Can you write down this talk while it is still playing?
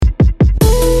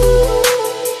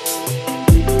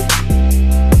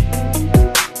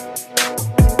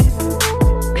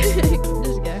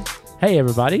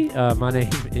everybody. My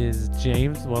name is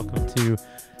James. Welcome to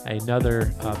another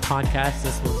podcast.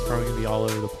 This one's probably going to be all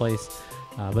over the place,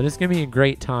 but it's going to be a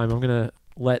great time. I'm going to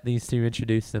let these two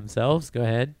introduce themselves. Go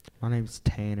ahead. My name's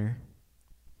Tanner.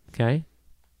 Okay.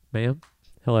 Ma'am.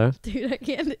 Hello. Dude, I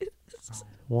can't do this.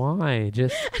 Why?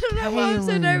 Just I don't know why I'm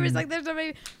so nervous. Like, there's so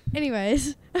many.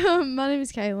 Anyways, my name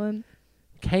is Kaylin.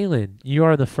 Kaylin, you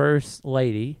are the first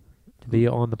lady to be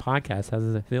on the podcast. How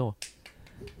does it feel?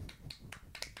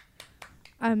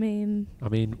 I mean,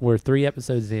 we're 3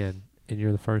 episodes in, and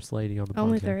you're the first lady on the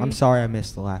Only podcast. 3. I'm sorry I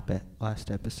missed the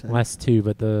last episode. Last 2,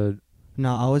 but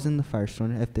No, I was in the first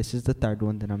one. If this is the third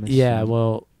one, then I missed yeah, one.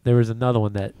 well, there was another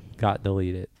one that got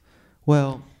deleted.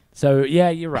 Well, So, yeah,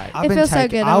 you're right. I've it been feels so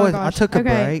taking- good. I Oh was- my I gosh. took a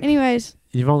okay. break. Anyways,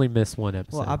 You've only missed one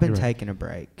episode. well, I've been You're right. taking a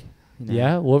break. You know.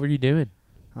 Yeah? What were you doing?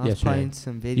 I was yesterday? playing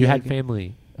some video. You had games.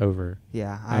 family over.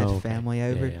 Yeah, I had Oh, okay. family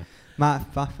over. Yeah, My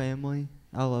family,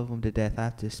 I love them to death. I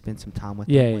have to spend some time with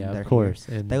yeah, them when yeah, they're of course.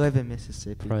 And here. They live in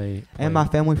Mississippi. play And my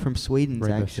family from Sweden's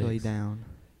Rainbow actually Six. down.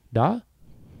 Da?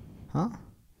 Huh?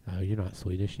 Oh, you're not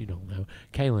Swedish. You don't know.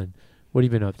 Kaylin, what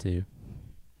have you been up to?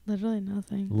 literally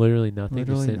nothing. Literally nothing. Just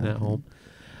Literally sitting at nothing.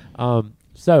 home.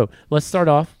 So let's start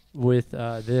off with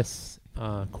this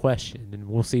question, and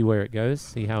we'll see where it goes,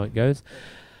 see how it goes.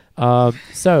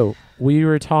 So we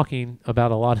were talking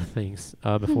about a lot of things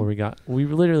before we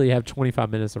literally have 25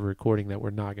 minutes of recording that we're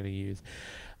not going to use.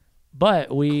 But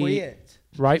Quit.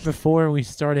 right before we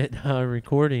started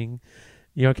recording,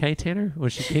 you okay, Tanner?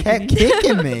 Was she kicking Kept you?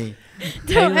 kicking me.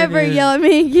 Don't Kaylin ever is- yell at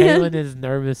me again. Kaylin is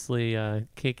nervously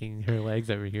kicking her legs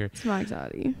over here. It's my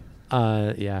anxiety.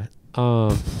 Yeah.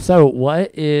 So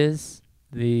what is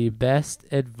the best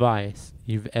advice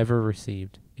you've ever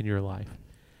received in your life?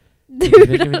 Dude,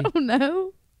 think of I any- don't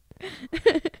know.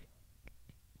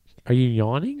 Are you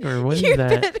yawning or what is you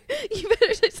that? you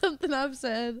better say something I've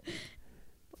said.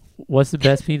 What's the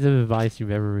best piece of advice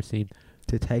you've ever received?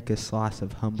 To take a slice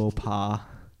of humble pie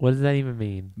What does that even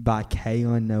mean? by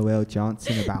Kaylin Noel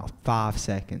Johnson about 5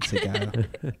 seconds ago.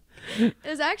 It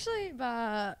was actually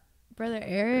by Brother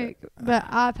Eric, but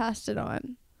I passed it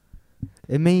on.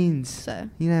 It means, So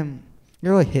you know,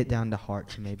 you really hit down the heart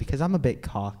to me because I'm a bit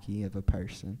cocky of a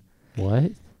person.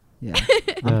 What? Yeah,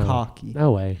 I'm No. cocky.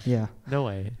 No way. Yeah. No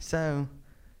way. So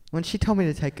when she told me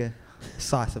to take a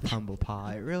slice of humble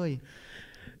pie, it really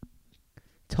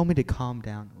told me to calm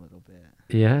down a little bit.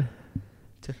 Yeah.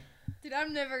 dude,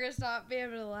 I'm never gonna stop being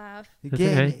able to laugh. That's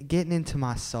Getting, okay. getting into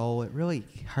my soul, it really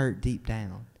hurt deep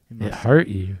down. In my It soul. hurt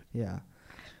you. Yeah.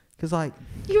 Because, like,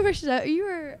 You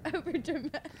were over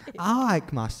dramatic. I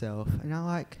like myself, and I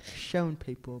like telling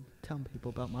people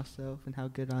about myself and how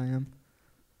good I am.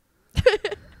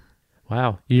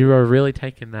 Wow. You are really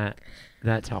taking that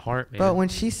to heart, man. But when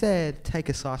she said, take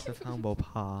a slice of humble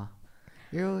pie,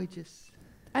 you really just,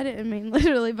 I didn't mean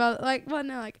literally, but like, well,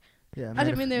 no, like, yeah. I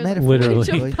didn't mean there was a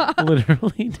Literally. bunch of pie.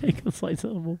 literally take a slice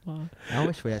of humble pie. I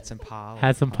wish we had some pie.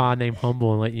 Had some pie named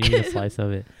Humble and let you eat a slice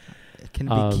of it. Can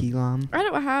it be key lime? I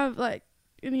don't have like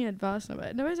any advice on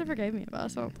it. Nobody's ever gave me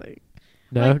advice. I don't think.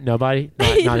 No, Like- nobody,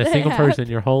 not a They single have. person in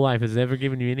your whole life has ever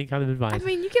given you any kind of I advice.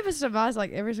 mean, you give us advice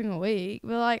like every single week,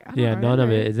 but like, I don't Yeah, none of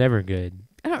remember. it is ever good.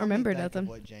 I don't remember Let me think of nothing.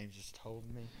 What James just told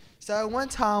me. So one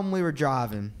time we were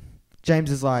driving, James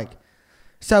is like,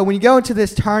 "So when you go into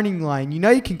this turning lane, you know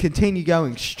you can continue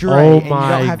going straight, Oh and you my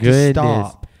don't have goodness. to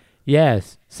stop."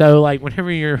 Yes. So like whenever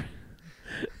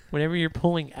you're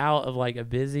pulling out of like a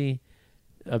busy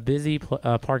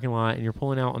parking lot and you're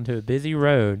pulling out onto a busy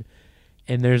road,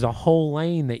 and there's a whole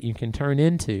lane that you can turn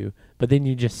into, but then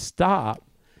you just stop.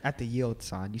 At the yield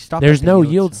sign, you stop. There's at the no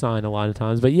yield sign a lot of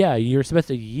times, but yeah, you're supposed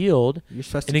to yield. You're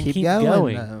supposed and to then keep, keep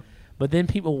going. though. But then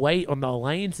people wait on the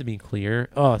lanes to be clear.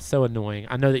 Oh, it's so annoying.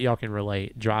 I know that y'all can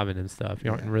relate driving and stuff.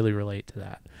 Y'all Yeah. can really relate to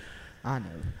that. I know.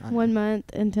 1 month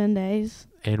and 10 days.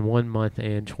 And 1 month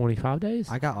and 25 days,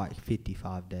 I got like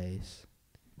 55 days.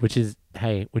 I just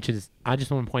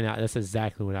want to point out that's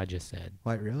exactly what I just said.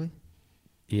 Wait, really?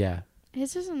 Yeah.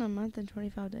 His isn't a month and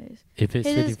 25 days. If it's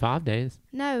It is- 55 days.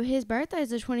 No, his birthday's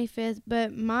the 25th,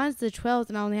 but mine's the 12th,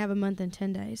 and I only have a month and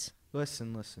 10 days.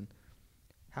 Listen.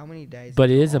 How many days? But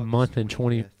it until is a August month and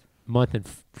 25th? month and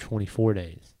 24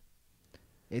 days.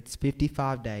 It's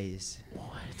 55 days.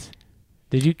 What?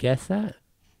 Did you guess that?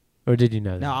 Or did you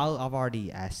know that? No, I've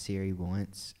already asked Siri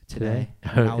once today.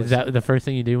 and I Oh, was- is that the first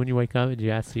thing you do when you wake up? Did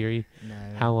you ask Siri, No.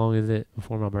 how long is it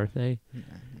before my birthday? No.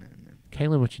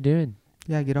 Kaylin, what you doing?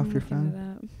 Yeah, get off I'm your looking phone.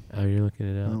 it up. Oh, you're looking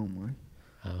it up. Oh my.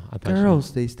 Oh, I thought you-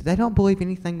 Girls, they don't believe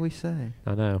anything we say.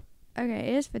 I know. Okay,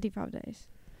 it is 55 days.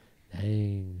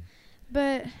 Dang.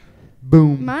 But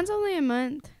Boom. mine's only a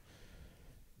month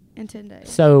and 10 days.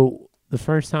 So the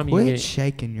first time you Quit get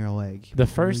shaking your leg. the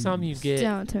first time you please. get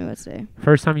Don't tell me what to do.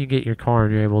 first time you get your car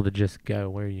and you're able to just go,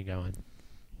 where are you going?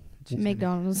 She's gonna-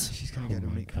 McDonald's. She's gonna Oh go to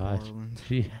my gosh. McFarland's.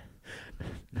 Gee,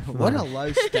 What a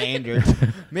low standard.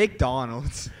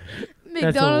 McDonald's.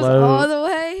 McDonald's low- all the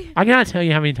way. I cannot tell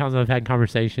you how many times I've had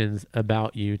conversations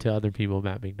about you to other people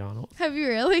about McDonald's. Have you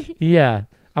really? Yeah.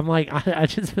 I'm like, I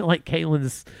just feel like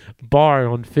Caitlin's bar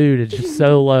on food is just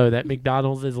so low that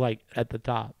McDonald's is like at the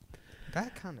top.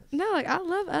 That kind of. No, like I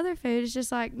love other food. It's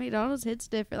just like McDonald's hits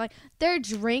different. Like their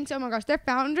drinks, oh my gosh, their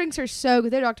fountain drinks are so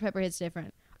good. Their Dr Pepper hits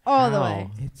different all the way.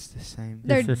 How? It's the same.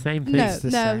 They're- It's the same thing. No, It's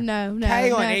the no, same. no, no, Kaylin,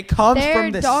 no. it comes Their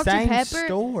from the Dr. same Pepper-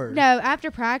 store. No,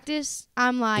 after practice,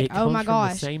 I'm like, It oh comes my from the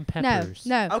gosh. same No, peppers.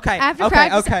 no. Okay. After okay.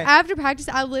 practice, Okay. after practice,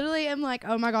 I literally am like,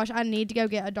 oh my gosh, I need to go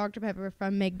get a Dr Pepper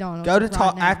from McDonald's. Go to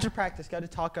right now. after practice. Go to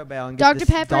Taco Bell and get Dr. this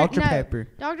Pepper? Dr. No. Pepper.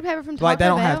 Dr Pepper from Taco Like they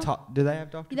don't Bell. have. Do they have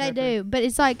Dr. They Pepper? do, but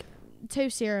it's like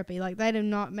too syrupy. Like they do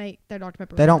not make their Dr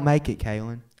Pepper. They right. don't make it,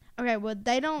 Kaylin. Okay, well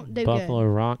they don't do Buffalo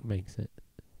good. Rock makes it.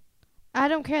 I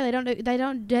don't care. They don't do. They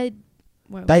don't.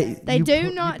 Well, They you put-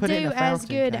 do not put do it in a as fountain,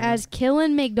 good Kaylin. as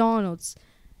killing McDonald's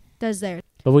does there.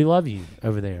 But we love you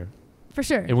over there. For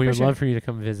sure. And we for would sure. love for you to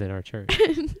come visit our church.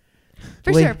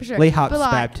 For Lee, sure, for sure. Lee Hops But,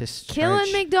 like, Baptist Killing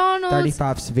Church, McDonald's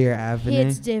 35 Severe Avenue,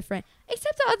 hits different.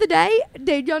 Except the other day,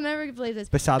 dude, y'all never can believe this.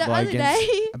 beside The other Logan's,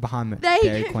 day, behind they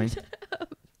Dairy Queen.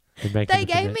 they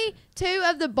gave me 2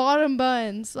 of the bottom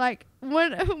buns. Like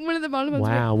one of the bottom buns.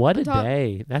 Wow, were what on a top.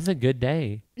 day. That's a good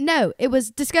day. No, it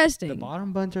was disgusting. The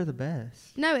bottom buns are the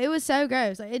best. No, it was so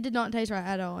gross. Like it did not taste right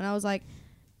at all. And I was like,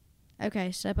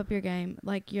 okay, step up your game.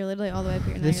 Like you're literally all the way up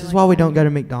here. now This you're, is like, why we down don't go here.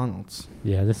 to McDonald's.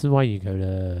 Yeah, this is why you go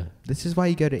to... This is why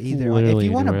you go to either. Like, if Literally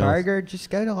you want a anywhere else. burger, just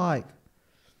go to like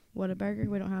Whataburger.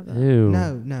 We don't have that. Ew.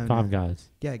 no. Five Guys.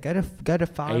 Yeah, go to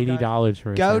Five Guys. $80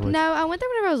 for a Go- sandwich. No, I went there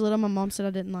whenever I was little. My mom said I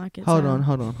didn't like it. Hold so-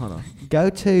 on. Go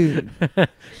to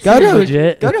Seems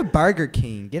legit. go to Burger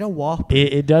King. Get a Whopper.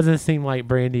 It doesn't seem like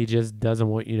Brandy just doesn't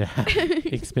want you to have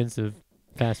expensive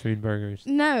fast food burgers.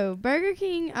 No, Burger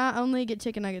King. I only get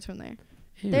chicken nuggets from there.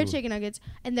 Their Ew. chicken nuggets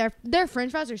and their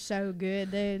French fries are so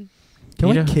good, dude. Can You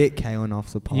we know- kick Kaylin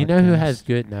off the podcast? You know who has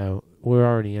good... No, we're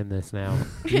already in this now.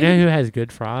 You know who has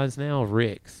good fries now?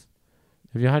 Rick's.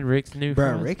 Have you had Rick's new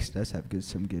Bro, fries? Rick's does have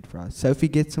some good fries. Sophie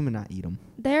gets them and I eat them.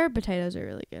 Their potatoes are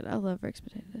really good. I love Rick's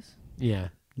potatoes. Yeah.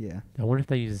 Yeah. I wonder if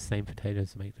they use the same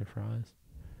potatoes to make their fries.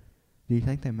 Do you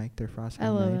think they make their fries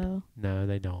homemade? LOL. No,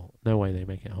 they don't. No way they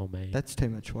make it homemade. That's too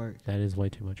much work. That is way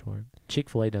too much work.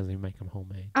 Chick-fil-A doesn't even make them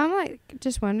homemade. I'm like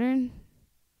just wondering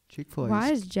Chick-fil-A.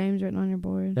 why is James written on your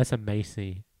board? That's a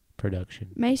Macy production.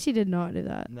 Macy did not do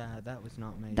that. Nah, that was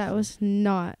not Macy. That was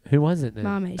not Who was it then?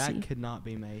 my Macy. That could not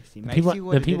be Macy. The Macy people, the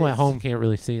would've people did at it- home can't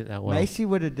really see it that well. Macy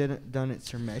would have done it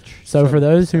symmetric. So for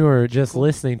those who are just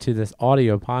listening to this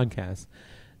audio podcast,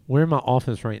 we're in my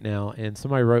office right now, and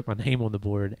somebody wrote my name on the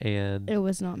board, and It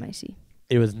was not Macy.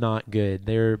 it was not good.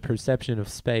 Their perception of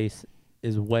space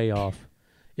is way off.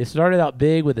 It started out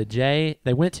big with a J.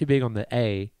 They went too big on the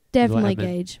A. Definitely happened.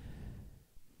 Gage.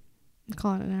 I'm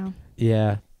calling it now.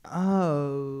 Yeah.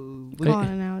 Oh. I'm calling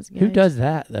it now. It's Gage. Who does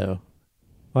that, though?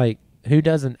 Like, who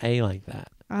does an A like that?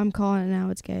 I'm calling it now.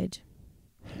 It's Gage.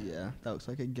 Yeah, that looks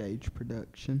like a Gage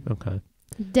production. Okay.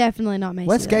 Definitely not Macy.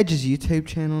 What's though. Gage's YouTube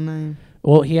channel name?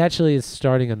 Well, he actually is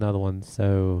starting another one,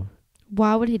 so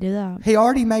Why would he do that? He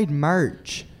already made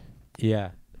merch.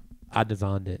 yeah. I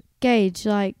designed it. Gage,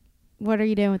 like, what are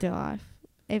you doing with your life?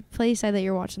 Please say that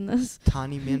you're watching this.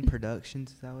 Tiny Men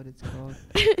Productions, is that what it's called?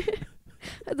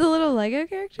 The little Lego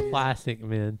character? Plastic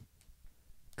Men.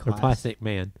 Or Class- Plastic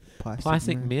Man.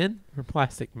 Plastic Man. Men or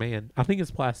Plastic Man? I think it's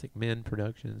Plastic Men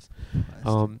Productions.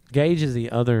 Plastic. Gage is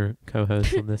the other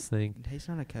co-host on this thing. He's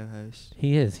not a co-host.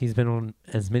 He is. He's been on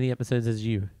as many episodes as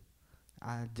you.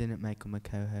 I didn't make him a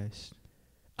co-host.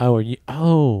 Oh, are you?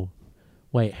 Oh,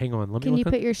 wait. Hang on. Let Can me you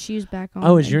look put your shoes back on?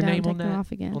 Oh, is and your don't name take on them that?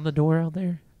 off again? on the door out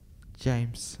there.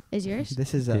 James. Is yours?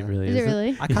 This is It really Is it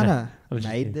really? I kind I of was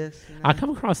just made kidding. this. you know? I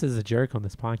come across as a jerk on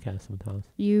this podcast sometimes.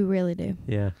 You really do.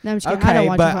 Yeah. No, I'm just kidding. I Okay, don't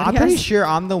watch but your I'm pretty podcast. sure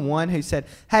I'm the one who said,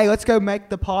 "Hey, let's go make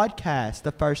the podcast."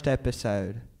 The first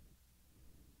episode.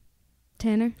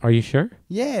 Tanner? Are you sure?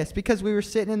 Yes, because we were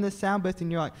sitting in the sound booth,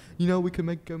 and you're like, "We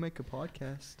could go make a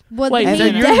podcast." Well, Wait, then so he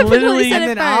you're definitely literally- said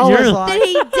and it then I first. was You're- like, Then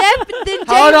he then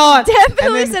Hold James on. definitely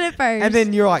And then- said it first. and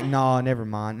then you're like, "No, never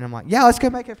mind." And I'm like, "Yeah, let's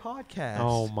go make a podcast."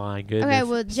 Oh my goodness. okay,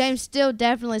 well, James still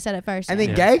definitely said it first. And then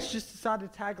Yeah. Gage just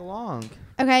decided to tag along.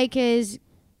 Okay, because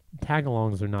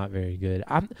Tag-alongs are not very good.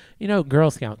 I'm, Girl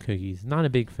Scout cookies. Not a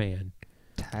big fan.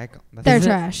 Heck, They're Is it-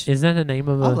 trash. Is that the name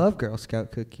of I a? love Girl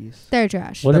Scout cookies. They're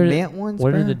trash. What the are mint ones.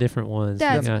 What are bruh. the different ones?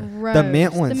 That's You got gross. The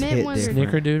mint ones The mint hit ones are,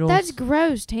 different. Snickerdoodles. That's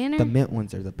gross, Tanner. The mint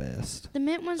ones are the best. The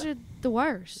mint ones are the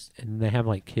worst. And they have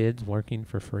like kids working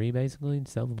for free basically and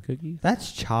sell them cookies.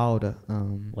 That's child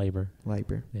Labor.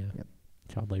 labor. Yeah. Yep.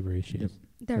 Child labor issues.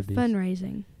 They're For these.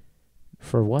 fundraising.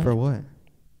 For what? For what?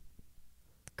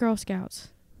 Girl Scouts.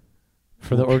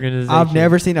 For the organization. I've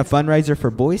never seen a fundraiser for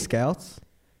Boy Scouts.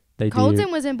 They do. Colton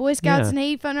was in Boy Scouts Yeah. and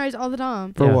he fundraised all the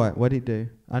time. For Yeah. what? What did he do?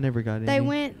 I never got They any.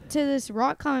 went to this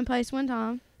rock climbing place one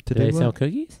time. to Do they do sell what?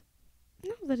 cookies?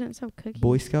 No, they didn't sell cookies.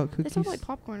 Boy Scout They cookies. sold like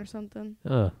popcorn or something.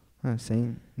 I've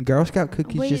seen Girl Scout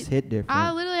cookies We- just hit different.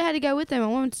 I literally had to go with them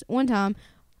at one time.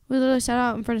 We literally sat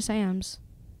out in front of Sam's.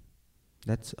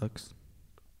 That sucks.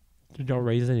 Did y'all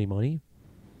raise any money?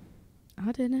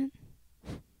 I didn't.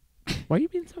 Why are you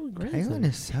being so aggressive? Kaylin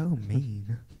is so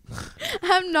mean.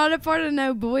 I'm not a part of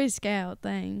no Boy Scout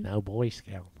thing. No Boy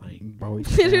Scout thing. Boy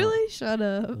Scout. Literally, shut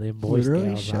up. Them Boy Literally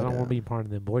Scouts. I shut don't want up. to be part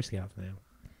of them Boy Scouts now.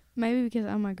 Maybe because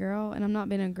I'm a girl and I'm not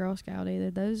being a Girl Scout either.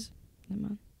 Those, never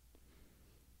mind.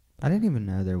 I didn't even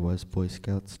know there was Boy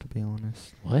Scouts, to be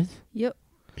honest. What? Yep.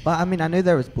 Well, I mean, I knew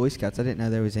there was Boy Scouts. I didn't know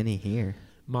there was any here.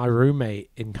 My roommate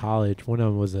in college, one of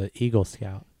them was a Eagle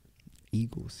Scout.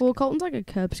 Eagles. Well, Colton's like a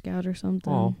Cub Scout or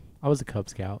something. Oh, I was a Cub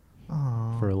Scout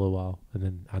Aw. for a little while, and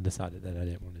then I decided that I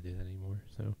didn't want to do that anymore.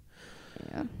 So,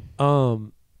 Yeah.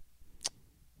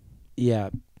 yeah.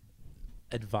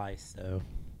 Advice though.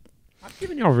 I've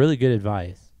given y'all really good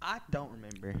advice. I don't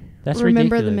remember. That's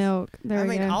Remember ridiculous. the milk. There I we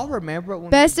mean, go. I'll remember it when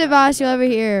Best we advice bring you'll it ever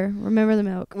up. hear. Remember the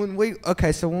milk. When we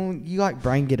so when you like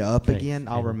bring it up Thanks, again,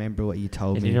 I'll Taylor. remember what you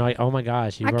told And me. you're like, oh my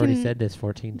gosh, you've I already can- said this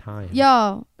 14 times.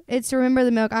 Y'all, it's Remember the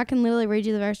Milk. I can literally read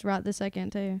you the verse right this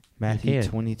second, too. Matthew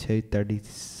can.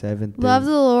 22:37. Love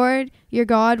the Lord, your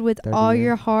God, with all 38.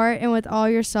 your heart and with all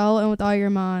your soul and with all your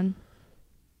mind.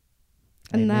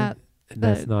 And Amen.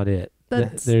 That's that- not it.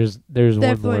 that's There's one more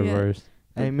definitely it. verse.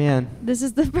 Amen. this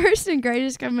is the first and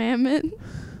greatest commandment.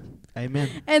 Amen.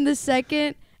 And the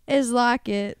second is like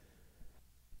it.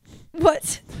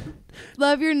 What?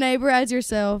 Love your neighbor as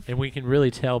yourself. And we can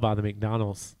really tell by the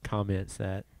McDonald's comments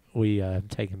that we have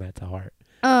taken that to heart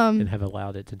and have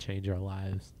allowed it to change our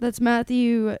lives. That's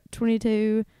Matthew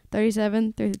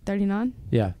 22:37 through 39.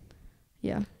 Yeah.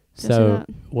 Yeah. Did I say So, that?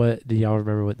 what do y'all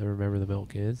remember? What the Remember the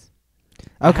Milk is?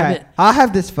 Okay, haven't- I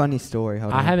have this funny story.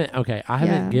 Hold I on. haven't. Okay, I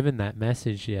haven't Yeah. given that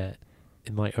message yet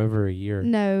in like over a year.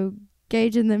 No,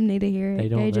 Gage and them need to hear it. They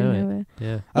don't Gage know and it. Noah.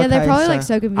 Yeah. Yeah, they're Okay, probably so like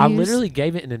so confused. I literally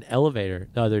gave it in an elevator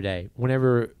the other day.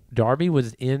 Whenever Darby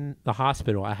was in the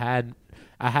hospital, I had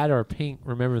our pink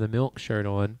Remember the Milk shirt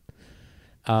on,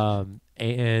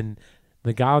 and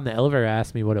the guy on the elevator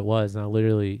asked me what it was, and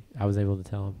I was able to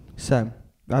tell him. So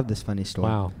I have this funny story.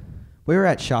 Wow, We were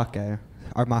at Shaco.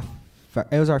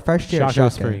 It was our first year at Shaco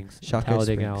Shaco. Springs, Shaco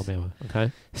Talladega, Springs. Alabama.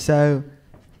 Okay, So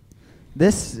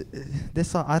this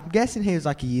I'm guessing he was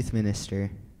like a youth minister.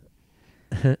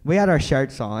 We had our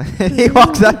shirts on, and he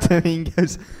walks up to me and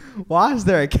goes, "Why is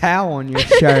there a cow on your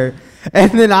shirt?"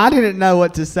 And then I didn't know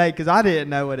what to say because I didn't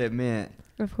know what it meant.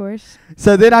 Of course.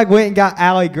 So then I went and got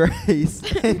Allie Grace,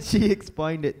 and she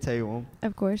explained it to him.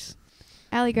 Of course.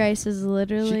 Allie Grace is She came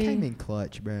literally. in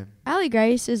clutch, bro. Allie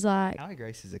Grace is like Allie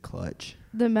Grace is a clutch.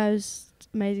 the most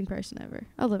amazing person ever.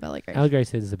 I love Allie Grace. Allie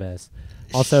Grace is the best.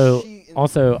 Also, She-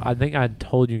 I think I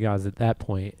told you guys at that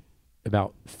point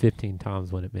about 15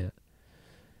 times what it meant.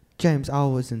 James, I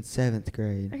was in 7th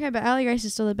grade. Okay, but Allie Grace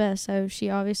is still the best, so she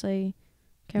obviously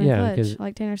came Yeah, in 'cause- clutch,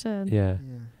 like Tanner said. Yeah,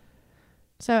 Yeah.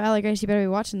 So Allie Grace, you better be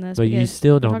watching this. but you because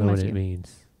still we're don't talking know what about it you.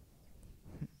 means.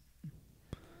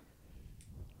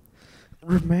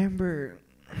 Remember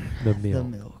The the milk.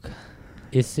 milk.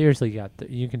 It's seriously got.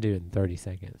 You can do it in 30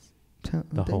 seconds. The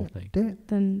Do whole it, thing. Do it.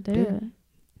 Then do Do it.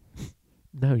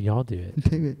 No, y'all do it.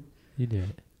 Do it. You do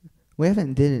it. We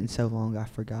haven't did it in so long, I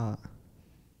forgot.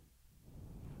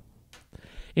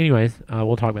 Anyways,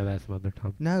 we'll talk about that some other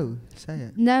time. No, say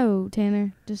it. No,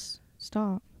 Tanner, just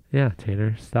stop. Yeah,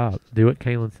 Tanner, stop. Do what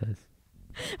Kaylin says.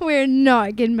 We're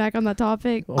not getting back on that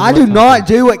topic. Well, I what do topic? not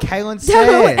do what Kaylin says.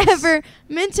 Don't ever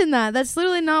mention that. That's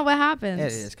literally not what happens.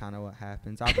 It is kind of what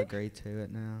happens. I've agreed to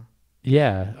it now.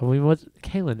 Yeah, I mean, what's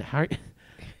Kaylin? How?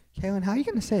 Kaylin, how are you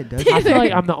going to say it, Doug? I feel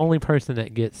like I'm the only person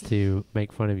that gets to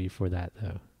make fun of you for that,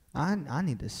 though. I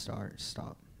need to stop.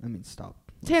 Stop.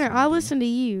 Tanner, listening I to you. listen to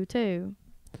you too.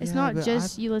 It's Yeah, not but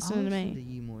just I you listening to listen me. to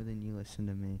you more than you listen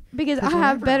to me. Because I 'Cause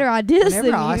have whenever better ideas Whenever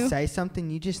than I you. say something,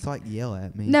 you just like yell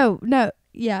at me. No.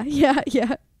 Yeah.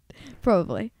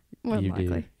 Probably. More than You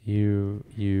likely. do.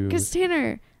 'Cause, You. Because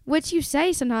Tanner, what you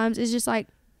say sometimes is just like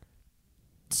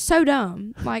so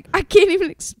dumb. Like, I can't even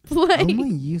Only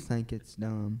explain. you think it's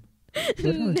dumb.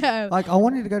 No. Like, I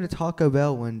wanted to go to Taco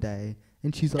Bell one day,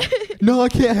 and she's like, "No, I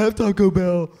can't have Taco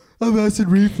Bell. I have acid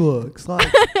reflux." Like,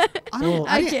 I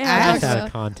can't That's have Taco out Bell.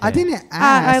 of context. I didn't I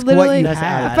ask literally- what you That's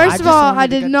had. out of- First I of just all, wanted I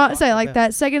to go did to not say it Taco like Bell.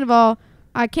 that. Second of all,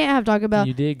 I can't have Taco Bell.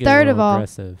 You did get Third a of little all,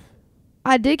 aggressive.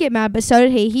 I did get mad, but so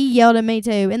did he. He yelled at me too,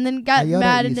 and then got I yelled at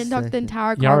mad you and didn't talk the second.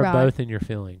 entire Y'all car are ride. both in your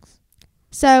feelings.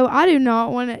 So I do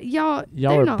not want to. Y'all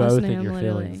Y'all they're are not both listening, in your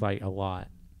literally. feelings like a lot.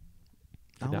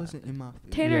 I No. wasn't in my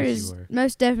feelings. Tanner Yes, is you were.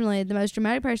 most definitely the most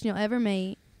dramatic person you'll ever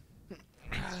meet.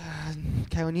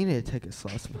 Kaylin, you need to take a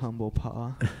slice of humble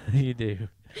pie. You do.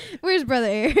 Where's brother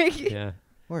Eric? Yeah.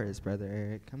 Where is brother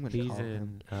Eric? I'm gonna He's call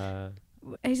him. in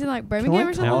He's in like Can Birmingham or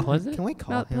we something. Mount call, Pleasant? can we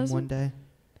call Mount him Pleasant? one day?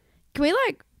 Can we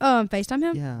like FaceTime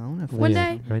him? Yeah, I want to. One when?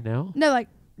 day? Right now? No, like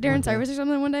during One day. service or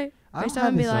something one day. I don't FaceTime have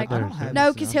and be his like, I don't have no,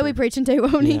 his because he'll be number. preaching too,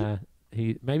 won't he? Yeah.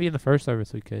 He maybe in the first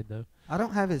service we could though. I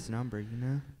don't have his number. You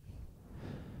know.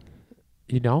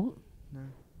 You don't? No.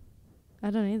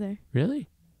 I don't either. Really?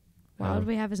 Why would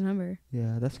we have his number?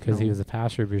 Yeah, that's Because he kinda- was a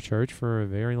pastor of your church for a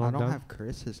very I long don't time. have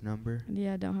Chris's number.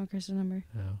 Yeah, I don't have Chris's number.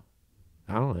 No.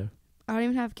 I don't know. I don't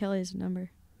even have Kelly's number.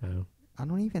 No. I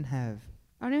don't even have.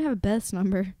 I don't even have Beth's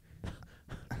number.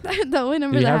 The only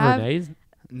number Do you that have I have. Renee's?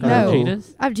 No. Or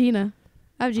Gina's? I have Gina.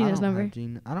 I have Gina's I don't number. Have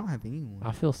Gina. I don't have anyone.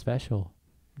 I feel special.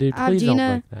 Dude, I have please don't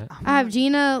Gina. break that. I have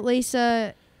Gina,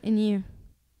 Lisa, and you.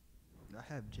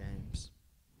 I have James.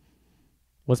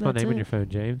 What's my That's name on it. your phone,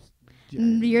 James?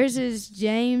 Yours is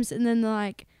James, and then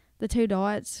the two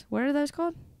dots. What are those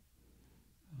called?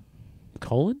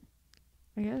 Colin?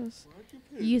 I guess.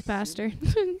 Youth pastor.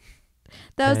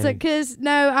 That was Dang. because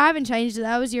no, I haven't changed it.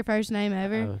 That was your first name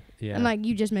ever, Oh, yeah. and like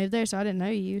you just moved there, so I didn't know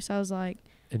you. So I was like,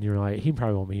 and you were like, he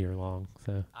probably won't be here long.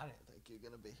 So I didn't think you were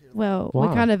gonna be here. well, Why?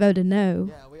 we kind of voted no.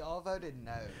 Yeah, we all voted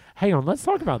no. hang on, let's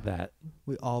talk about that.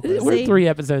 We all Is voted. We're See? 3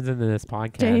 episodes into this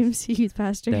podcast. James, youth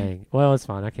pastor. Dang. Well, it's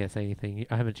fine. I can't say anything.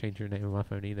 I haven't changed your name on my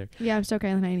phone either. Yeah, I'm still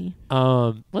Kaylin Haney.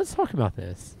 Let's talk about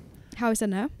this. How we said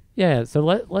no? Yeah, so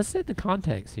let's set the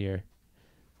context here.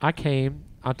 I came,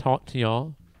 I talked to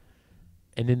y'all,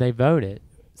 and then they voted.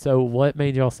 So what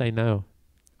made y'all say no?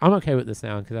 I'm okay with this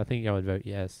now because I think y'all would vote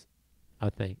yes. I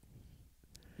think.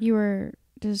 You were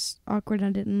just awkward. I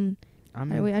didn't. I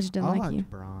I just didn't like liked you.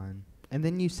 Brian. And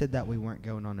then you said that we weren't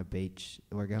going on a beach.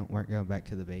 Weren't going back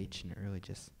to the beach, and it really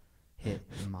just hit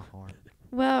in my heart.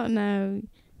 Well, no,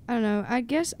 I don't know. I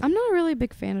guess I'm not a really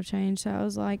big fan of change, so I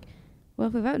was like, well,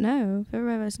 if we vote no, if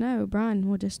everybody votes no, Brian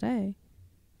will just stay.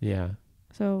 Yeah.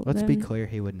 So Let's be then- clear,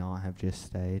 he would not have just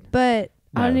stayed. But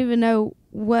I don't No. even know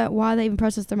why they even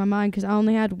processed through my mind because I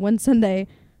only had one Sunday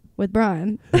with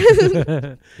Brian.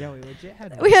 Yeah, we legit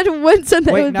had. We had one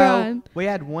Sunday Wait, with no, Brian. we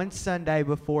had one Sunday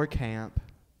before camp.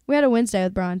 We had a Wednesday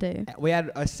with Brian too. We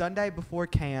had a Sunday before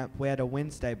camp. We had a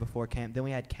Wednesday before camp. Then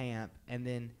we had camp, and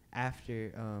then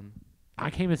after. I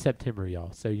came in September,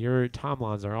 y'all. So your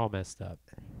timelines are all messed up.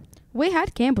 We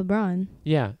had camp with Brian.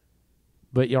 Yeah.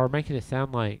 But y'all are making it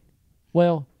sound like,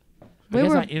 well, I We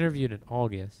guess were- I interviewed in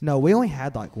August. No, we only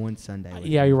had like one Sunday. with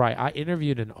Yeah, him. you're right. I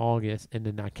interviewed in August, and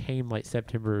then I came like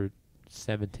September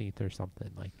 17th or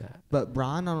something like that. But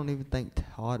Brian, I don't even think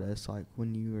taught us like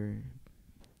when you were.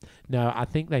 No, I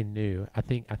think they knew. I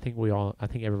think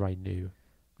everybody knew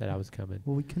that I was coming.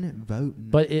 Well, we couldn't vote.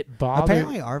 But it bothered.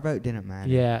 apparently our vote didn't matter.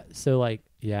 Yeah. So like,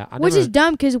 yeah. Which is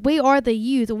dumb because we are the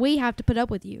youth. We have to put up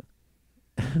with you.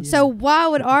 Yeah. So why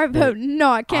would our But vote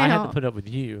not I had to count? put up with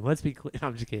you. Let's be clear.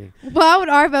 I'm just kidding. Why would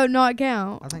our vote not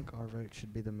count? I think our vote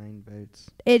should be the main votes.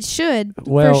 It should,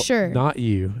 Well, for sure. not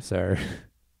you, sir.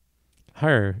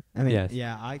 Her. I mean, yes.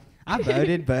 yeah, I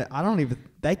voted, but I don't even.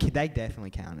 They definitely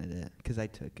counted it because they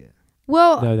took it.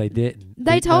 Well, No, they didn't.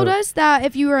 they told no, us that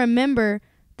if you were a member,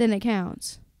 then it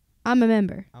counts. I'm a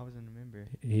member. I wasn't a member,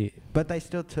 He, but they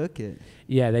still took it.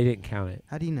 yeah, they didn't count it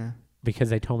How do you know? because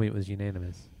they told me it was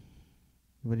unanimous.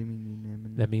 What do you mean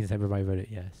unanimous? That means everybody voted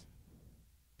yes.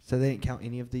 So they didn't count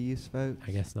any of the youth votes.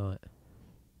 I guess not.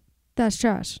 That's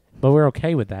trash. But we're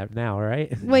okay with that now,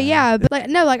 right? Well, yeah, but like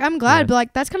no, like I'm glad, Yeah. but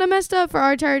like that's kind of messed up for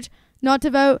our church not to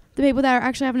vote the people that are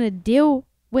actually having to deal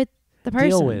with the person.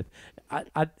 Deal with.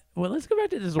 Well, let's go back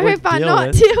to this Okay, word fine, deal not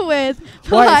with. deal with,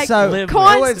 but Wait, like so live with.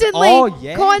 constantly, It was all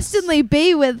yes? constantly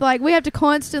be with. Like we have to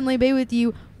constantly be with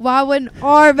you. Why wouldn't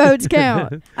our votes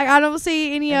count? Like I don't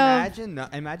see any of. Imagine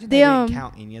the, they um, didn't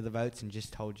count any of the votes and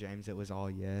just told James it was all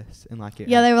yes, and like it.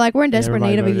 Yeah, they were like, we're in desperate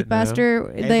Everybody need of a voted youth no.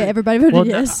 pastor. Every- Everybody voted Well,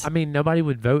 yes. I mean, nobody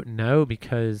would vote no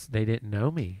because they didn't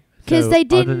know me. 'Cause So, they other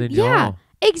didn't- than yeah. y'all.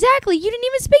 Exactly. You didn't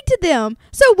even speak to them.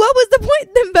 So what was the point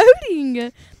in them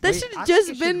voting? That should have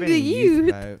just been the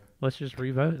youth. Vote. Let's just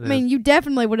revote. I then. mean, you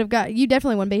definitely wouldn't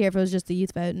be here if it was just the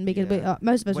youth voting because Yeah.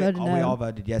 most of us voted no. We all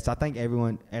voted yes. I think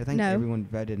everyone No.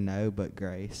 voted no, but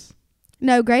Grace.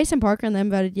 No, Grace and Parker and them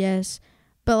voted yes,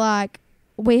 but like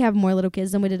we have more little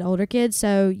kids than we did older kids,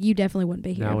 so you definitely wouldn't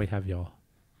be here. now we have y'all.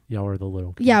 Y'all are the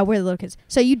little kids. Yeah, we're the little kids,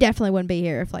 so you definitely wouldn't be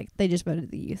here if like they just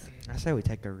voted the youth. I say we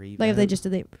take a revote. Like if they just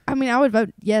did the. I mean, I would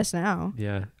vote yes now.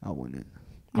 Yeah. I wouldn't.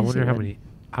 I Yes, wonder you how would. many.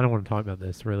 I don't want to talk about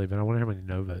this really, but I wonder how many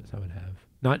no votes I would have.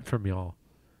 Not from y'all.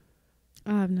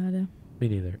 I have no idea. Me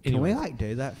neither. Can we Anyway, like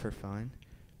do that for fun?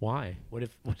 why? What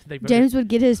if they voted? James would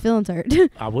get his feelings hurt.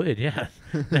 I would. Yeah.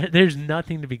 There's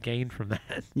nothing to be gained from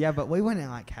that, Yeah, but we wouldn't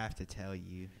like have to tell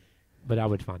you. but I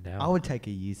would find out. I would take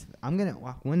a youth. I'm gonna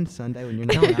walk one Sunday when you're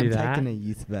Can not. we do I'm that? taking a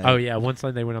youth vote. Oh yeah, one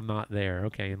Sunday when I'm not there.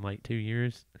 Okay, in like 2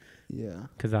 years, Yeah.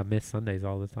 because I miss Sundays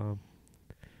all the time.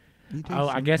 You do Oh,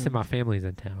 I guess if my sometimes. family's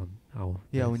in town, I'll.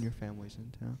 Yeah, when miss. your family's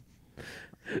in town.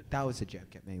 That was a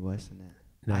joke at me, wasn't it?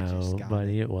 No, I just got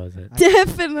buddy, it wasn't.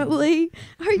 Definitely.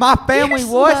 Are My you- family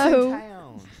you're was slow. in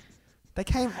town. They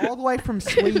came all the way from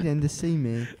Sweden to see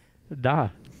me. Da.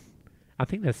 I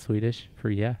think that's Swedish for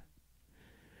yeah.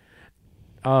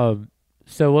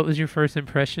 So what was your first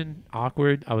impression?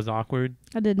 Awkward? I was awkward.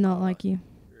 I did not like you.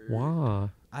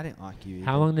 Wow. I didn't like you either.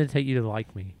 How long did it take you to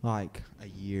like me? Like a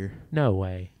year. No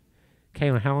way.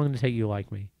 Kaylin, how long did it take you to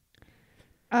like me?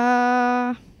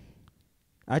 I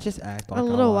just act like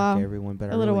little I like while. everyone, but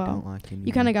I A little really while. don't like anyone.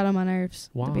 You kind of got on my nerves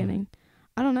at Why? the beginning.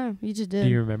 I don't know. You just did. Do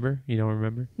you remember? You don't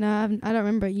remember? No, I don't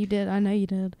remember. You did. I know you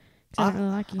did. 'Cause I don't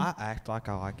really like you. I act like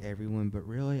I like everyone, but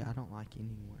really I don't like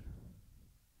anyone.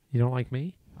 You don't like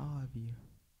me? I love you.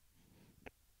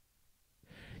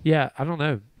 Yeah, I don't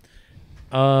know.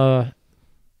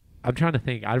 I'm trying to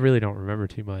think. I really don't remember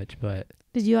too much, but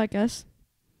Did you like us?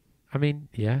 I mean,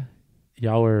 yeah.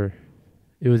 Y'all were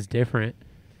it was different.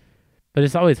 But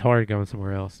it's always hard going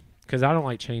somewhere else cuz I don't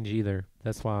like change either.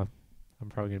 That's why I'm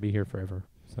probably going to be here forever.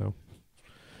 So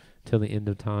till the end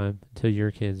of time, until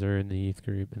your kids are in the youth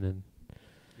group and then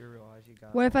You realize you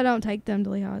got. What if I don't take them to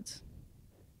Lehots?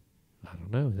 I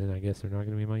don't know, then I guess they're not going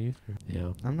to be in my youth group.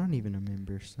 Yeah. I'm not even a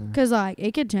member, so. Because, like,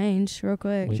 it could change real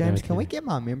quick. We James, got can we you. get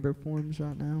my member forms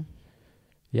right now?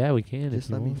 Yeah, we can Just if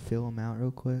you let me want. fill them out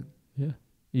real quick. Yeah.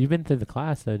 You've been through the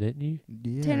class though, didn't you?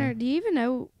 Yeah. Tanner, do you even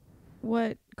know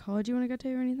what college you want to go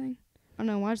to or anything? I don't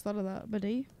know. I just thought of that. But do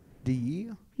you? Do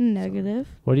you? Negative.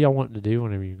 What do y'all want to do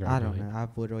whenever you graduate? I don't know.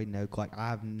 I've literally no. Like I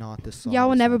have not the. Y'all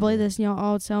will slightest never idea. believe this. And y'all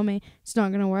all tell me it's not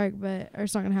going to work, or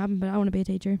it's not going to happen, but I want to be a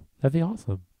teacher. That'd be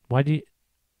awesome.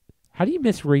 How do you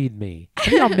misread me? How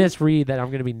do y'all misread that I'm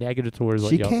going to be negative towards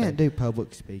what She y'all can't say? do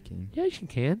public speaking. Yeah, she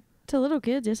can. To little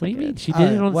kids, yes, What I do you mean? could. She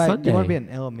did it on wait, Sunday. You want to be an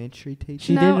elementary teacher?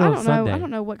 She no, did it I on don't know. Sunday. I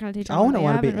don't know what kind of teacher I I want want to to be.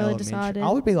 I be haven't really elementary. decided.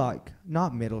 I would be like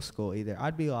not middle school either.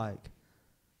 I'd be like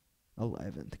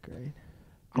 11th grade.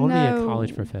 I want to be a No.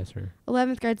 college professor.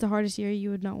 11th grade's the hardest year. You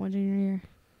would not want junior year.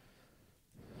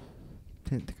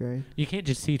 10th grade. You can't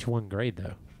just teach one grade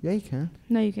though. Yeah, you can.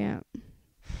 No, you can't.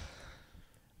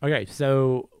 Okay,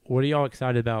 so what are y'all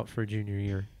excited about for junior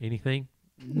year? Anything?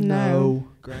 No.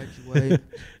 Graduate.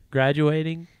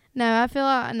 Graduating? No, I feel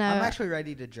like no. I'm actually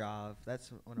ready to drive.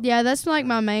 That's what I'm Yeah, that's like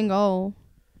my main goal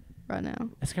right now.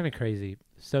 That's kind of crazy.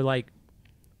 So like,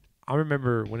 I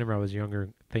remember whenever I was younger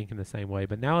thinking the same way,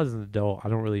 but now as an adult, I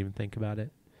don't really even think about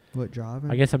it. What,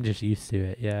 driving? I guess I'm just used to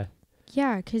it. Yeah.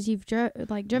 Yeah, because you've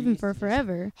driven for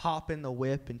forever. Hop in the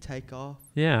whip and take off.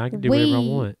 Yeah, I can do whatever I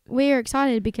want. We are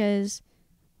excited because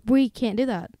we can't do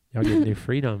that. Y'all get new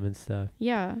freedom and stuff.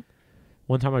 Yeah.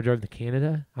 One time I drove to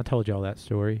Canada. I told y'all that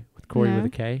story with Corey No. with a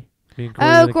K. Me and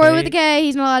Oh, with a Corey K. with the K.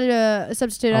 He's not allowed to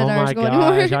substitute at Oh our my school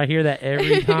gosh, anymore. I hear that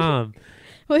every time.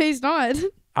 Well, he's not.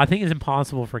 I think it's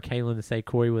impossible for Kaylin to say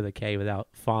Corey with a K without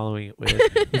following it with.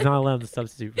 He's not allowed to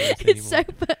substitute for us It's anymore.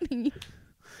 so funny.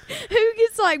 Who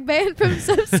gets like banned from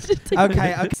substituting?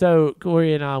 Okay. So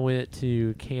Corey and I went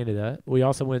to Canada. We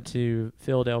also went to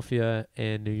Philadelphia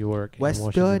and New York. and West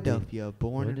Washington, D.C. Philadelphia,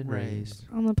 born and raised.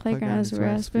 On the playground is where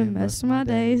I is spend most of my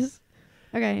days.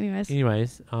 Okay, anyways.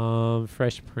 Anyways,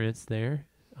 Fresh Prince there.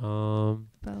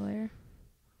 Bel-Air.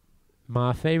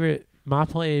 My favorite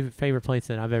place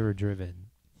that I've ever driven.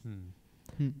 Hmm.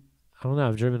 I don't know.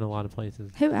 I've driven a lot of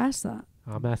places. Who asked that?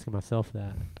 I'm asking myself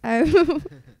that. Oh.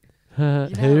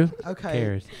 Who Okay.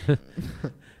 cares?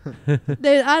 Dude,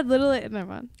 I literally... Never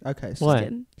mind. Okay. Just What?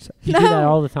 kidding. You do that No.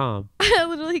 all the time. I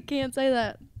literally can't say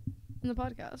that in the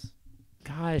podcast.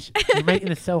 Gosh, you're making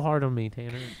it so hard on me,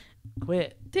 Tanner.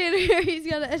 Quit. Tanner, he's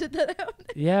got to edit that out.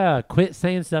 Yeah, quit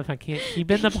saying stuff I can't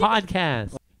keep in the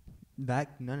podcast.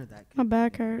 None of that. My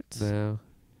back hurts. No.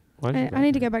 Why does your I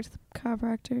need to back go back to the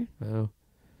chiropractor. hurt? No.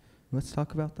 Let's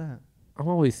talk about that. I'm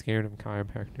always scared of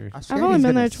chiropractors. I'm scared only he's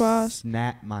been gonna there twice.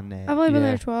 Snap my neck. I've only been Yeah.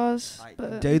 there twice. Like,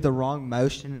 But do the wrong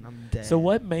motion and I'm dead. So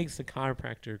what makes a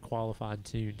chiropractor qualified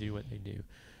to do what they do?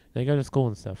 They go to school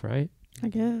and stuff, right? I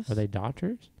guess. Are they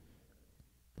doctors?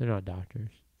 They're not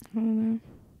doctors. I don't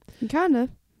know. Kind of.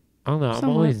 I don't know. I'm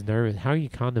Somewhat. always nervous. How are you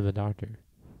kind of a doctor?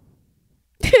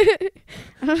 I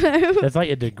don't know. That's like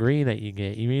a degree that you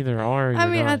get. You either are or I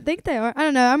you're mean, I not. think they are. I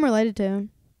don't know. I'm related to him,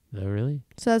 No, really?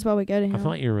 so that's why we go to him. I feel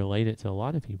like you're related to a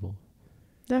lot of people.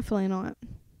 Definitely not.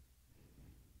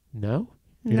 No?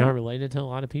 You're No. not related to a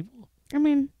lot of people? I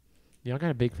mean, Y'all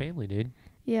got a big family, dude.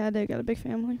 yeah, I do got a big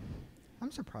family.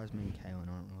 I'm surprised me and Kaylin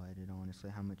aren't related, honestly,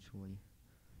 how much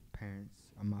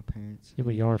my parents. Yeah,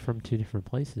 but y'all are from two different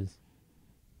places.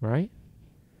 Right?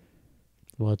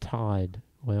 Well, Todd.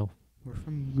 Well, We're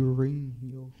from Green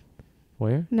Hill.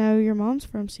 where? No, your mom's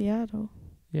from Seattle.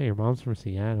 Yeah, your mom's from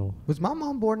Seattle. Was my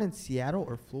mom born in Seattle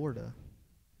or Florida?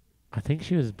 I think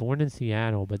she was born in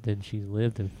Seattle, but then she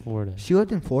lived in Florida. She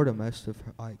lived in Florida most of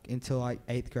her, until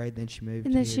 8th grade, then she moved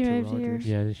And then here she to moved here. Rogers.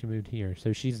 Yeah, then she moved here.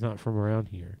 So she's not from around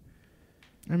here.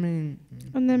 I mean,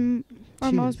 And then our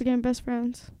She moms was- became best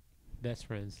friends. Best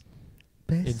friends.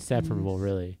 besties. Inseparable,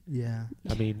 really. Yeah.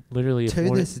 I mean, literally, To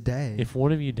this day. if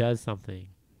one of you does something,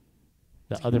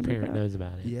 the It's other gonna be parent bad. knows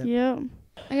about it. Yep. Yep.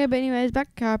 Okay, but anyways,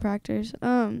 back to chiropractors.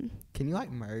 Can you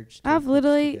merge? I've two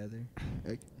literally- together?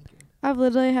 Okay. I've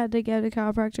literally had to go to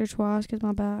chiropractor twice because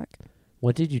my back.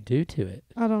 What did you do to it?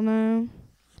 I don't know.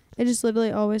 It just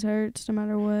literally always hurts no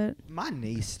matter what. My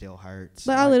knee still hurts.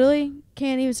 But I literally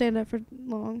can't even stand up for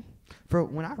long. For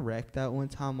when I wrecked that one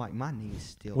time, like my knees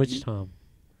still. Which time?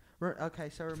 Okay,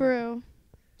 so For real.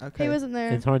 okay. He wasn't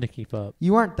there. It's hard to keep up.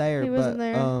 You weren't there, He but wasn't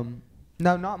there.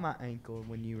 no, not my ankle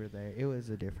when you were there. It was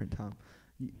a different time.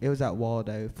 It was at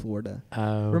Waldo, Florida. Oh,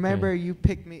 okay. Remember you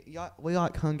picked me? We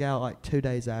like hung out like 2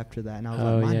 days after that, and I was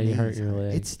Oh, like, my yeah, you knees hurt your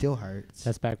leg. It still hurts.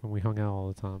 That's back when we hung out all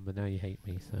the time, but now you hate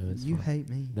me, so it's You fine. hate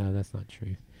me. No, that's not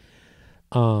true.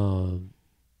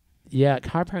 Yeah,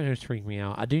 chiropractors freak me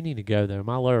out. I do need to go though.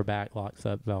 My lower back locks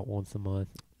up about once a month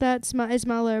It's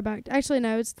my lower back. Actually,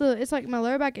 no, it's like my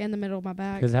lower back and the middle of my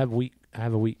back. because I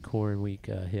have a weak core and weak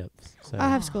hips. So I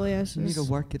have You need to scoliosis.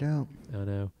 work it out. I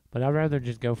know, but I'd rather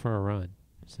just go for a run.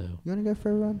 So You want to go for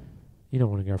a run? you don't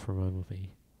want to go for a run with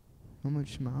me. How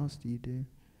much miles do you do?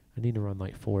 I need to run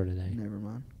like 4 today. Never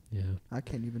mind. Yeah. I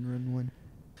can't even run one.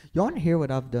 You want to hear what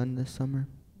I've done this summer?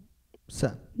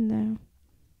 So, No.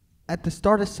 at the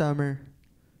start of summer,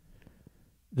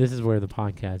 This is where the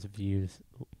podcast views,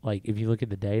 like if you look at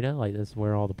the data, like this is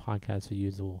where all the podcast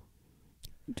views will.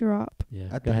 Drop. Yeah.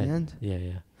 at go the ahead. end. Yeah,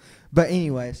 yeah. But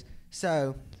anyways,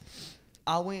 so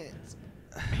I went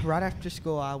right after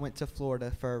school. I went to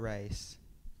Florida for a race,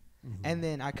 and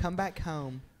then I come back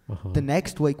home. Uh-huh. The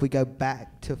next week we go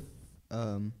back to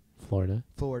Florida.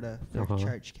 Florida for Uh-huh.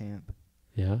 church camp,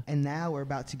 Yeah. and now we're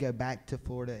about to go back to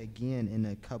Florida again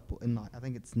I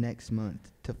think it's next month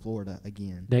to Florida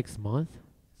again, Next month.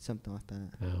 something like that.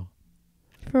 Oh.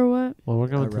 For what? Well, we're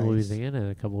going A to race. Louisiana in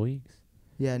a couple weeks.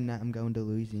 Yeah, no, I'm going to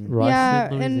Louisiana. Right. Yeah,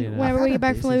 Louisiana. and I've whenever had we a get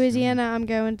back from busy Louisiana, I'm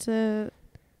going to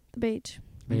the beach.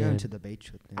 I'm Man. going to the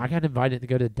beach with them. I got invited to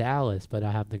go to Dallas, but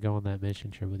I have to go on that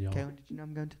mission trip with y'all. Kaylin, did you know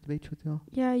I'm going to the beach with y'all?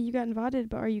 Yeah, you got invited,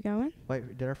 but are you going?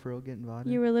 Wait, did I for real get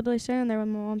invited? You were literally standing there when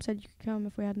my mom said you could come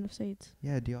if we had enough seats.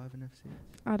 Yeah, do y'all have enough seats?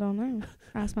 I don't know.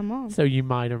 Ask my mom. So you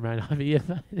might or might not be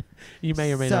invited. You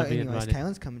may or may not be anyways, invited.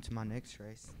 Kaylin's coming to my next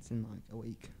race. It's in like a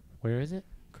week. Where is it?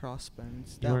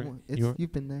 Crossbones. You That weren't- one. you weren't-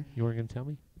 You've been there. You weren't going to tell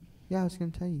me? Yeah, I was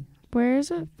gonna tell you. Where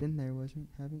is it? You've been there, wasn't?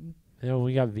 Haven't you? Yeah,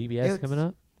 we got VBS It's- coming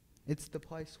up. It's the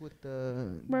place with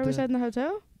the. Where we stayed in the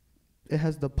hotel? It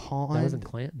has the pond. That was in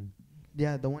Clanton.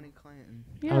 Yeah, the one in Clanton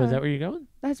Yeah. Oh, is that where you're going?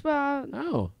 That's why.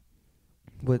 Oh,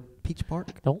 with Peach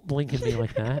Park. don't blink at me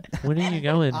like that. When are you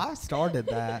going? I started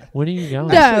that. When are you going?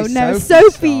 No, Actually, no,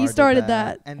 Sophie started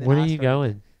that. and then When I are you started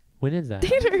going? When is that? that.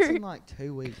 I think It's in like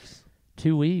 2 weeks.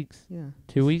 2 weeks. Yeah.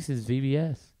 2 weeks is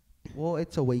VBS. Well,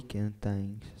 it's a weekend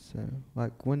thing. So,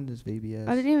 like, when does VBS?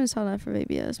 I didn't even sign up for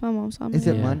VBS. My mom signed me Is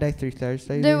it up. Yeah. Monday through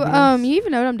Thursday? Do VBS? you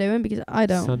even know what I'm doing? Because I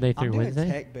don't. Sunday I'm through doing Wednesday.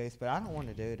 tech booth, but I don't want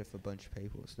to do it if a bunch of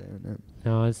people is doing it.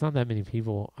 No, it's not that many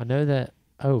people. I know that.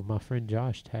 Oh, my friend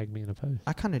Josh tagged me in a post.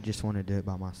 I kind of just want to do it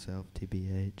by myself,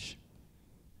 TBH.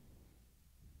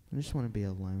 I just want to be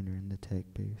a loner in the tech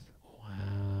booth.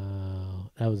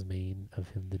 Wow, that was mean of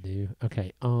him to do.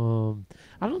 Okay, I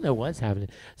don't know what's happening.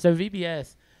 So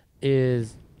VBS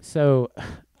is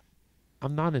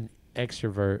I'm not an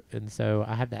extrovert, and so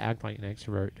I have to act like an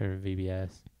extrovert during VBS.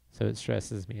 So it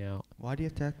stresses me out Why do you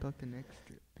have to act like an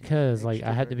extra? because like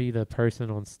I had to extrovert? be the person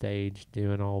on stage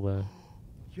doing all the.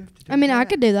 You You have to do I mean, I that?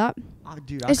 could do that. Oh,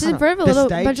 dude, It's in front of a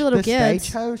bunch of little the kids.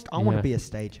 stage host. I want Yeah. to be a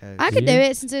stage host. I Do could do you?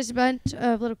 it since there's a bunch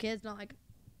of little kids, not like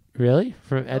Really?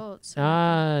 From at, adults.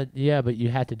 yeah, but you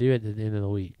have to do it at the end of the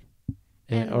week,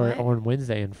 And or what? on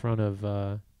Wednesday in front of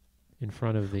the.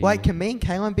 Wait, can me and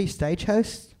Kaylin be stage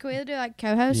hosts? Can we either do like Do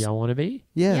co-host? y'all want to be?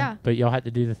 Yeah. But y'all have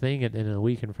to do the thing at the end of the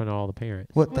week in front of all the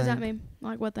parents. What What does thing? that mean?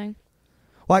 Like what thing?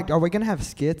 Like, are we gonna have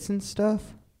skits and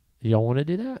stuff? Y'all want to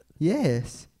do that?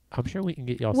 Yes. I'm sure we can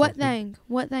get y'all What something. thing?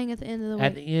 What thing at the end of the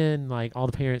At week? the end, like all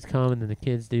the parents come and then the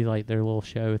kids do like their little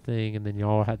show thing, and then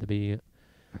y'all have to be.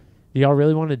 Do y'all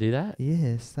really want to do that?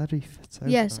 Yes, that'd be so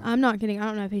Yes, fun. I'm not kidding. I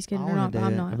don't know if he's kidding I or wanna not, but do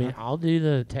I'm it. not. I mean, I'll do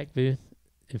the tech booth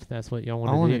if that's what y'all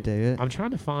I want want to to do. do it. I'm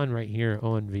trying to find right here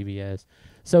on VBS.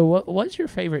 So what's your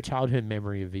favorite childhood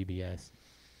memory of VBS?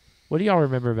 What do y'all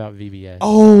remember about VBS?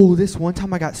 Oh, this one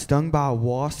time I got stung by a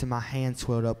wasp and my hand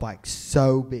swelled up like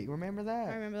so big. Remember that?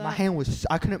 I remember My that. hand was.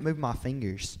 I couldn't move my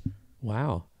fingers.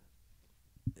 Wow.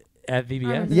 At VBS?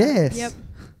 remember that. Yes. Yep.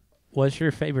 What's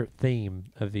your favorite theme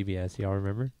of VBS? Y'all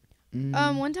remember?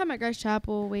 One time at Grace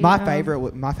Chapel, we my favorite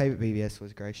VBS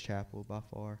was Grace Chapel by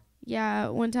far. Yeah,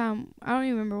 one time I don't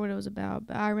even remember what it was about,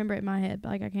 but I remember it in my head, but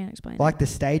like I can't explain Like the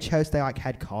stage host, they like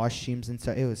had costumes and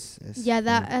stuff. It was yeah,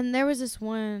 that fun. and there was this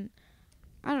one.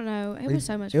 I don't know. It was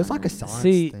so much. It was fun. like a science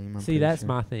See, theme. I'm see, pretty that's sure.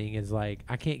 my thing. Is like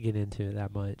I can't get into it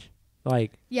that much.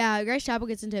 Like, Yeah, Grace Chapel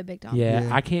gets into it big time. yeah,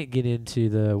 Yeah. I can't get into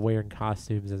the wearing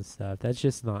costumes and stuff. That's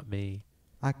just not me.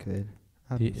 I could.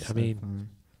 Do That'd you- be I so mean, fun.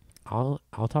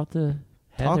 I'll talk to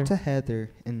Heather. Talk to Heather,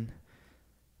 and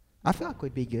I feel like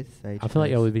we'd be good stage. I feel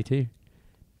like y'all would be too.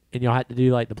 And y'all have to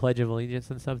do like the Pledge of Allegiance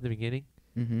and stuff at the beginning.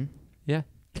 Mm-hmm. Yeah.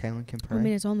 Kaylin can I pray.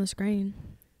 mean, it's on the screen.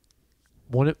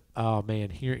 Oh man,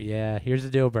 here's the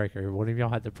deal breaker. One of y'all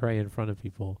had to pray in front of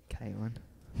people. Kaylin,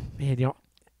 Man, y'all.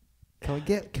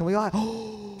 can we like? I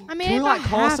mean, Can we if like I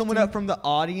call have someone to. up from the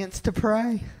audience to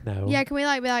pray? No. Yeah, can we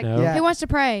like be like, No. Yeah. who wants to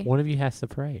pray? One of you has to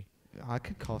pray. I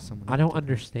could call someone. I up don't to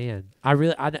pray.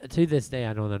 understand. To this day,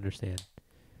 I don't understand.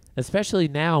 Especially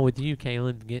now with you,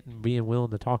 Kaylin, being willing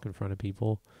to talk in front of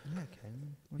people, Yeah,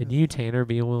 Kaylin. and you, Tanner,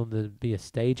 being willing to be a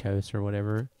stage host or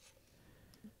whatever.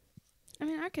 I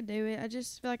mean, I could do it. I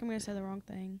just feel like I'm gonna say the wrong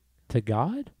thing. To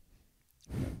God.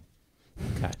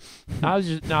 Okay. I was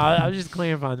just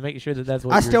clarifying to make sure that that's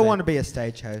what. I you're still saying. want to be a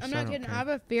stage host. I'm so I not don't kidding. care. I have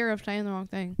a fear of saying the wrong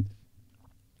thing.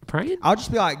 praying. I'll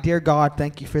just be like, dear God,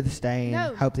 thank you for this day,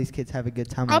 and No. hope these kids have a good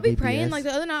time. I'll at be VBS. praying. Like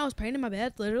the other night, I was praying in my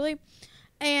bed, literally,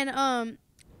 and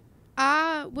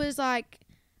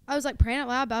I was like praying out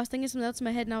loud, but I was thinking something else in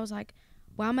my head, and I was like,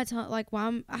 why am I telling? Like, why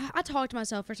am I talk to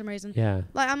myself for some reason? Yeah.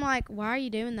 Like, I'm like, why are you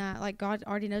doing that? Like, God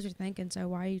already knows what you're thinking, so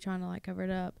why are you trying to like cover it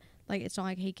up? Like, it's not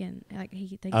like he can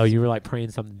he thinks. Oh, you were like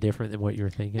praying something different than what you were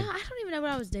thinking. No, I don't even know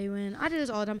what I was doing. I do this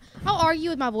all the time. I'll argue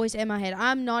with my voice in my head.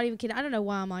 I'm not even kidding. I don't know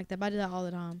why I'm like that, but I do that all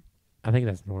the time. I think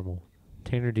that's normal.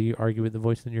 Tanner, do you argue with the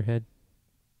voice in your head?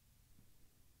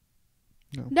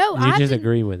 No, You I just have to,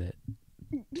 agree with it.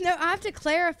 no, I have to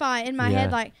clarify in my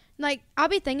head. Like I'll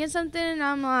be thinking something, and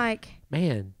I'm like,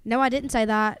 Man, no, I didn't say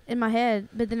that in my head.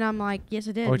 But then I'm like, yes,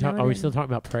 I did. are we, No, I are we didn't. still talking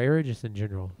about prayer or just in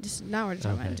general? Just now we're just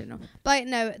talking about in Okay. general. But like,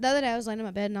 no, the other day I was laying in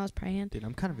my bed and I was praying, Dude,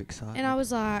 I'm kind of excited. and I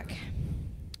was like, I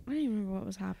don't even remember what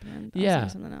was happening. I was Yeah. saying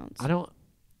something else. I don't.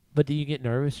 But do you get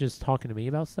nervous just talking to me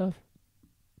about stuff?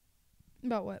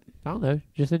 About what? I don't know.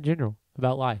 Just in general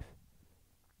about life.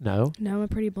 No. No, I'm a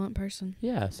pretty blunt person.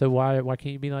 Yeah. So why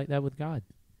can't you be like that with God?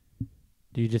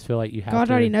 Do you just feel like you have God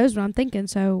to? already knows what I'm thinking,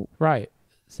 so Right.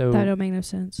 So that don't make no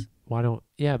sense. why don't?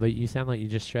 Yeah, but you sound like you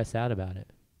just stress out about it.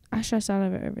 I stress out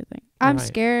over everything. I'm Right.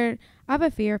 scared. I have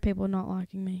a fear of people not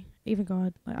liking me. Even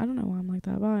God. Like, I don't know why I'm like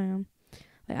that, but I am.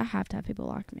 Like, I have to have people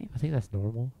like me. I think that's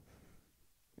normal.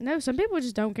 No, some people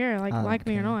just don't care, I don't like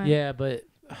me or care. not. Yeah, but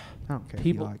I don't care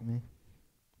people- if you like me.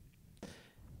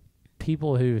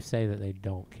 people who say that they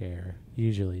don't care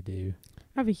usually do.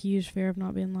 I have a huge fear of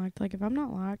not being liked. Like, if I'm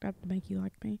not liked, I have to make you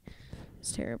like me.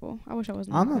 It's terrible. I wish I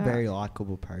wasn't I'm like a that. very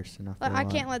likable person. I, Like, feel I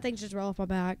can't let things just roll off my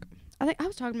back. I think I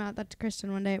was talking about that to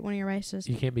Kristen one day at one of your races.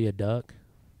 You can't be a duck.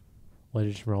 Let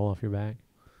it just roll off your back.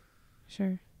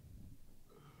 Sure.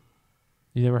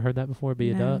 You never heard that before? Be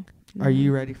a No. duck? No. Are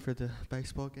you ready for the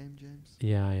baseball game, James?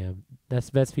 Yeah, I am. That's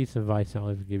the best piece of advice I'll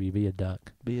ever give you. Be a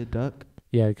duck. Be a duck.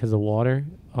 Yeah, because the water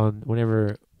on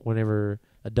whenever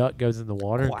a duck goes in the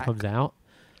water and Quack. comes out,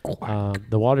 Quack.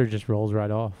 the water just rolls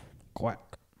right off.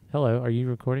 Quack. Hello, are you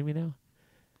recording me now?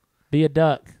 Be a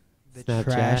duck. The Snapchat.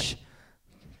 trash.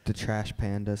 The trash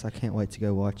pandas. I can't wait to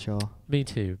go watch y'all. Me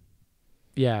too.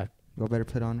 Yeah, Y'all better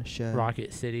put on a show.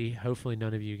 Rocket City. Hopefully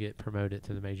none of you get promoted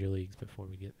to the major leagues before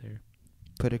we get there.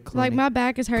 Put a clinic. Like, my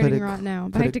back is Put hurting a right now.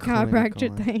 put a Back to clinic chiropractor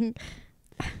on. thing.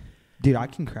 Dude, I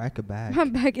can crack a back. My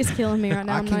back is killing me right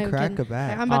now. I I'm not can even crack kidding. a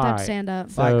back. I'm about to have to Alright. stand up.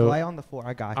 So- Like, lay on the floor.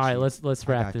 I got All right, you. let's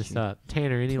I wrap got this you. up.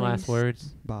 Tanner, any last Please.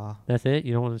 words? Bah. That's it?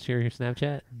 You don't want to share your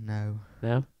Snapchat? No.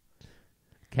 No?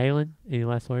 Kaylin, any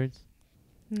last words?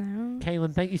 No.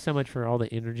 Kaylin, thank you so much for all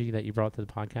the energy that you brought to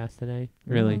the podcast today.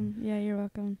 Really. Yeah, you're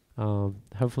welcome.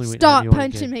 Hopefully we Stop have you on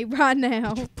punching again. me right now.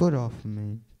 Get your foot off of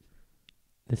me.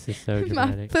 This is so My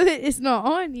dramatic. foot is not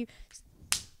on you.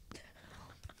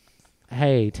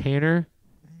 Hey, Tanner,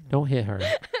 don't hit her.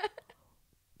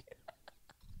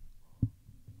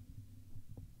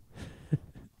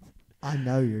 I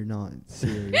know you're not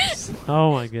serious.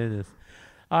 Oh my goodness.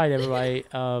 All right, everybody.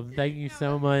 Thank you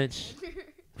so much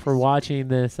for watching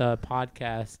this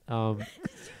podcast.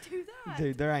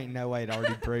 Dude, there ain't no way it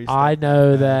already bruised. I up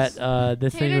know fast. that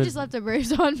this thing Tanner was. just left a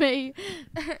bruise on me.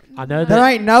 I know There that.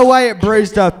 ain't no way it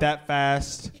bruised up that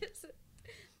fast.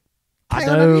 I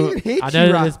Taylor, I know. didn't even hit I you know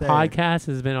that right this there. podcast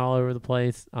has been all over the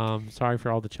place. Sorry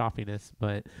for all the choppiness,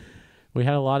 but we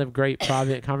had a lot of great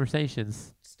private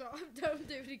conversations. Stop. Don't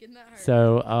do it again. That hurt.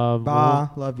 So Bye.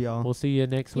 Love y'all. we'll see you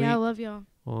next week Yeah, I love y'all.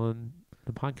 on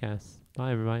the podcast.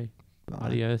 Bye, everybody. Bye.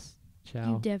 Adios. You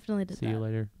Ciao. definitely did See that. you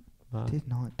later. Bye. Did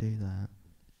not do that.